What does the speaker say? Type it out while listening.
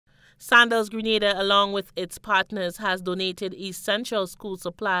Sandals Grenada, along with its partners, has donated essential school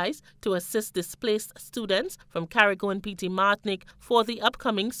supplies to assist displaced students from Carrico and PT Martinique for the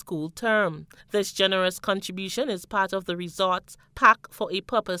upcoming school term. This generous contribution is part of the resort's Pack for a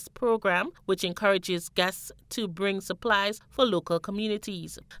Purpose program, which encourages guests to bring supplies for local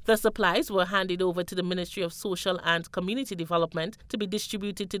communities. The supplies were handed over to the Ministry of Social and Community Development to be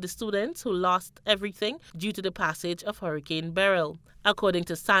distributed to the students who lost everything due to the passage of Hurricane Beryl. According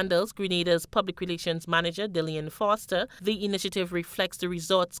to Sandals Grenada's Public Relations Manager, Dillian Foster, the initiative reflects the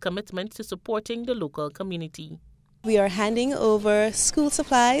resort's commitment to supporting the local community. We are handing over school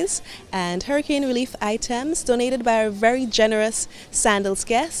supplies and hurricane relief items donated by our very generous Sandals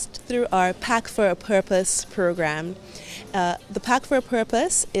guests through our Pack for a Purpose program. The Pack for a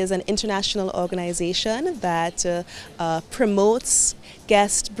Purpose is an international organization that promotes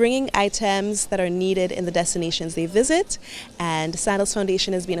guests bringing items that are needed in the destinations they visit, and Sandals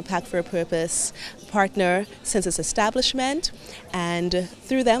Foundation has been a Pack for a Purpose partner since its establishment, and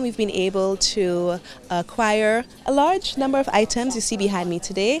through them we've been able to acquire a large number of items you see behind me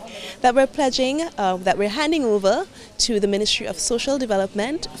today that we're pledging, that we're handing over to the Ministry of Social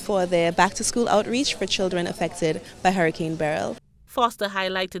Development for their back-to-school outreach for children affected by Hurricane Beryl. Foster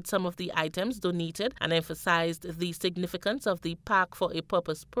highlighted some of the items donated and emphasized the significance of the Pack for a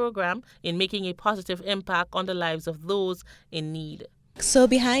Purpose program in making a positive impact on the lives of those in need. So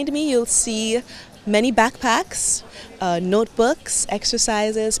behind me you'll see many backpacks, notebooks,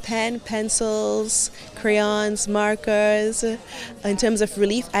 exercises, pencils, crayons, markers. In terms of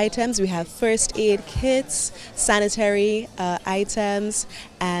relief items, we have first aid kits, sanitary items,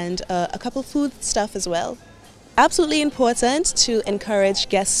 and a couple food stuff as well. Absolutely important to encourage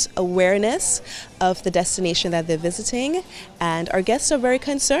guests' awareness of the destination that they're visiting, and our guests are very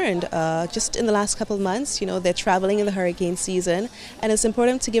concerned. Just in the last couple of months, they're traveling in the hurricane season, and it's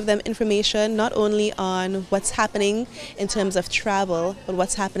important to give them information not only on what's happening in terms of travel, but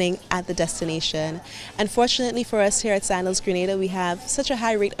what's happening at the destination. And fortunately for us here at Sandals Grenada, we have such a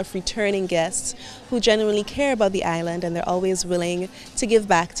high rate of returning guests who genuinely care about the island, and they're always willing to give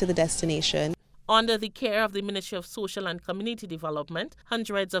back to the destination. Under the care of the Ministry of Social and Community Development,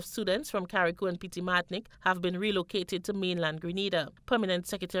 hundreds of students from Carrico and PT Martinique have been relocated to mainland Grenada. Permanent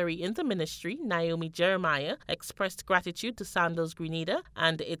Secretary in the ministry, Naomi Jeremiah, expressed gratitude to Sandals Grenada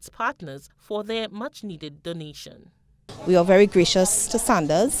and its partners for their much-needed donation. We are very gracious to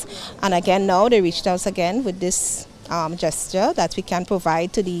Sandals, and again now they reached out again with this gesture that we can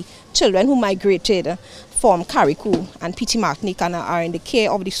provide to the children who migrated from Carrico and PT Martinique and are in the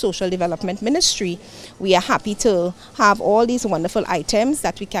care of the Social Development Ministry. We are happy to have all these wonderful items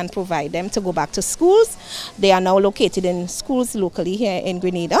that we can provide them to go back to schools. They are now located in schools locally here in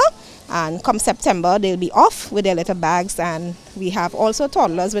Grenada, and come September they'll be off with their little bags, and we have also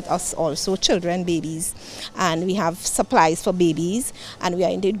toddlers with us, also children, babies, and we have supplies for babies, and we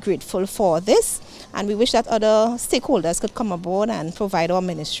are indeed grateful for this, and we wish that other stakeholders could come aboard and provide our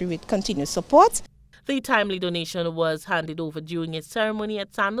ministry with continued support. The timely donation was handed over during a ceremony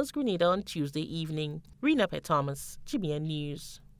at Sandals Grenada on Tuesday evening. Rena Thomas, GBN News.